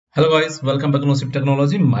Hello guys, welcome back to Nosip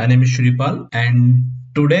Technology. My name is Shripal and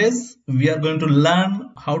today's we are going to learn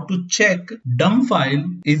how to check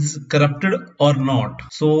Dumpfile is corrupted or not.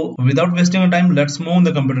 So without wasting our time, let's move on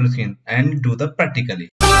the computer screen and do the practically.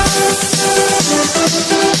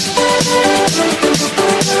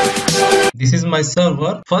 This is my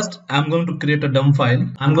server. First, I'm going to create a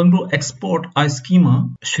Dumpfile. I'm going to export a schema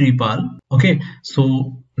Shripal. Okay,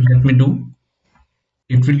 so let me do.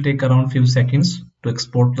 It will take around few seconds to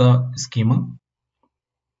export the schema.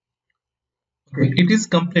 Okay, it is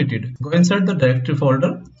completed. Go inside the directory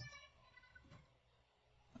folder,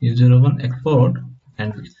 U01 export,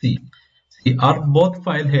 and we see our both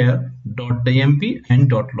file here .dmp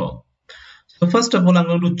and .log. So first of all, I'm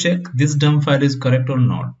going to check this dump file is correct or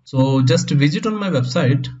not. So just visit on my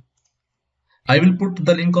website. I will put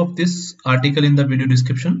the link of this article in the video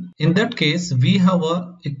description. In that case, we have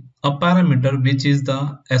a parameter which is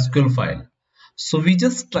the SQL file. So we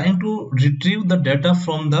just trying to retrieve the data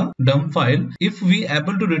from the dump file. If we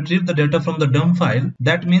able to retrieve the data from the dump file,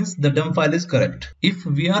 that means the dump file is correct. If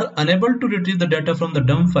we are unable to retrieve the data from the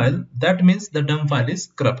dump file, that means the dump file is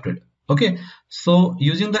corrupted. Okay, so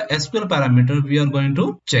using the SQL parameter, we are going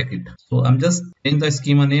to check it. So I'm just changing the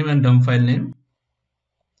schema name and dump file name.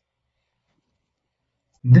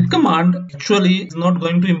 This command actually is not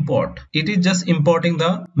going to import. It is just importing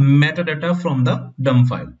the metadata from the dump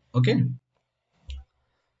file. Okay.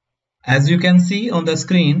 As you can see on the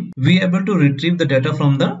screen, we are able to retrieve the data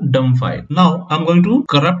from the dump file. Now I'm going to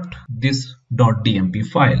corrupt this .dmp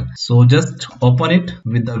file. So just open it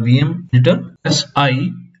with the VM editor, press I,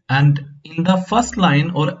 and in the first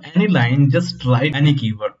line or any line, just write any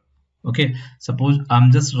keyword. Okay. Suppose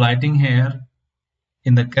I'm just writing here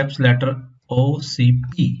in the caps letter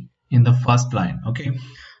OCP in the first line. Okay.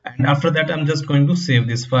 And after that, I'm just going to save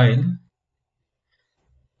this file.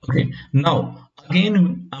 Okay. Now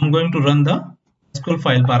again, I'm going to run the SQL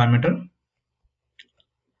file parameter,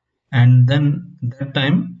 and then that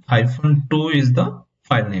time -2 is the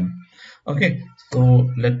file name. Okay, so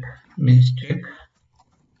let me check.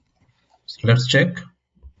 So let's check.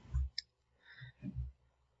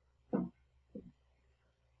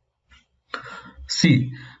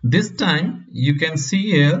 See, this time you can see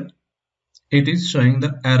here it is showing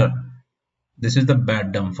the error. This is the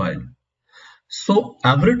bad dump file. So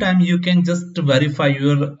every time you can just verify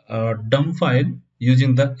your dump file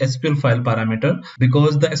using the SQL file parameter,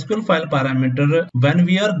 because the SQL file parameter, when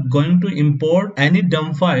we are going to import any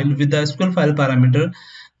dump file with the SQL file parameter,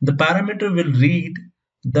 the parameter will read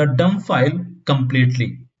the dump file completely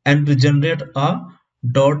and generate a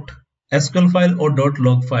 .SQL file or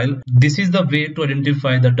 .log file. This is the way to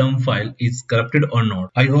identify the dump file is corrupted or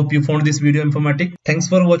not. I hope you found this video informative. Thanks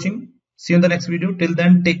for watching. See you in the next video. Till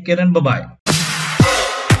then, take care and bye-bye.